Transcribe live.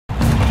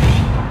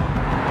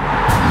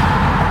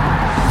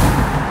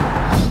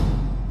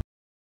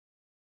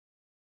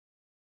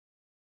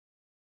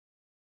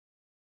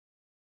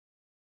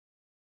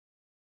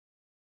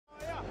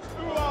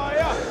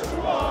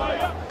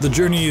The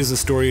Journey is the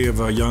story of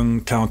a young,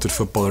 talented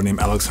footballer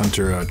named Alex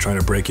Hunter trying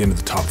to break into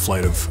the top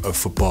flight of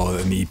football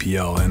in the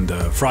EPL. And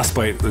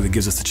Frostbite really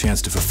gives us the chance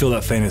to fulfill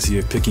that fantasy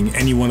of picking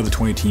any one of the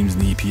 20 teams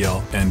in the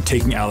EPL and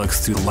taking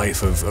Alex through the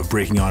life of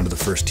breaking onto the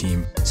first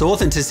team. So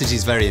authenticity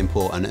is very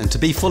important, and to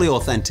be fully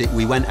authentic,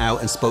 we went out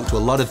and spoke to a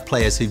lot of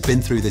players who've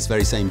been through this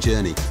very same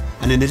journey.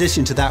 And in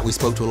addition to that, we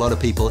spoke to a lot of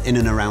people in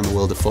and around the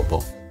world of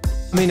football.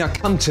 I mean, I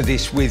come to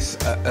this with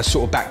a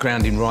sort of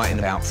background in writing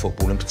about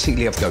football, and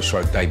particularly I've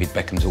ghostwrote David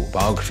Beckham's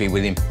autobiography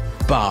with him.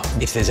 But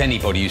if there's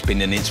anybody who's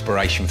been an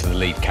inspiration for the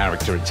lead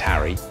character, it's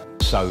Harry.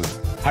 So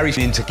Harry's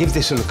in to give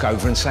this a look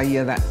over and say,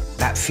 yeah,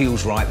 that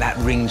feels right, that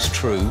rings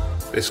true.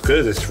 It's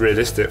good, it's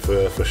realistic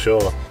for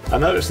sure. I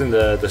noticed in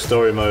the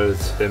story mode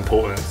the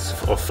importance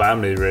of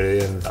family,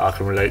 really, and I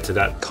can relate to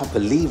that. Can't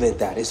believe it,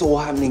 Dad. It's all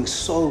happening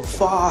so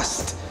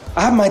fast.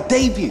 I had my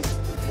debut.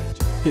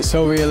 It's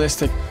so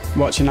realistic.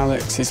 Watching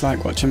Alex is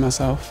like watching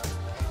myself.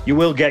 You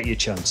will get your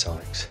chance,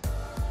 Alex.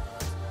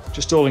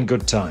 Just all in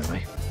good time, eh?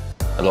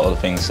 A lot of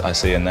the things I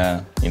see in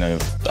there, you know,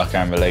 I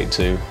can relate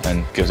to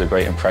and gives a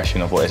great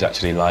impression of what it's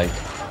actually like.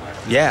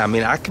 Yeah, I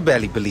mean, I can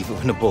barely believe it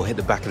when the ball hit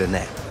the back of the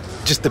net.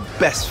 Just the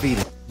best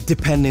feeling.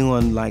 Depending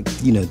on, like,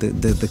 you know,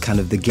 the kind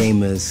of the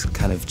gamer's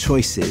kind of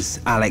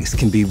choices, Alex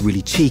can be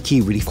really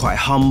cheeky, really quite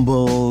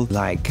humble,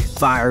 like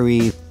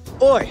fiery.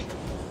 Oi,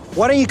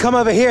 why don't you come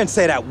over here and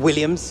say that,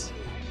 Williams?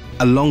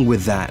 Along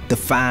with that, the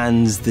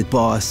fans, the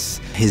boss,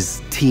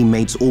 his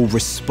teammates all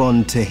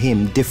respond to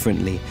him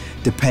differently,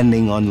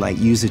 depending on like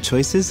user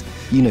choices.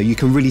 You know, you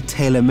can really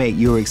tailor-make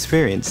your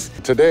experience.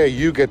 Today,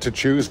 you get to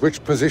choose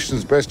which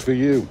position's best for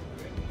you.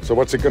 So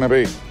what's it gonna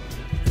be?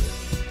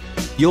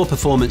 Your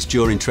performance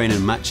during training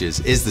and matches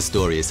is the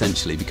story,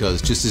 essentially,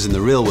 because just as in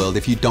the real world,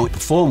 if you don't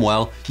perform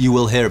well, you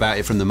will hear about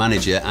it from the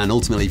manager, and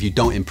ultimately, if you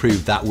don't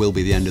improve, that will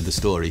be the end of the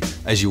story,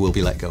 as you will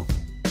be let go.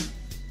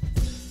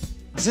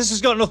 This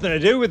has got nothing to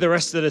do with the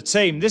rest of the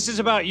team. This is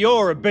about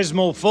your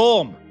abysmal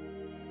form.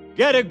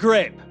 Get a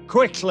grip,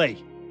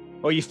 quickly,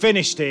 or you're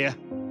finished here.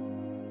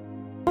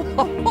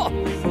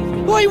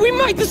 Boy, we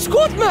made the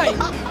squad, mate!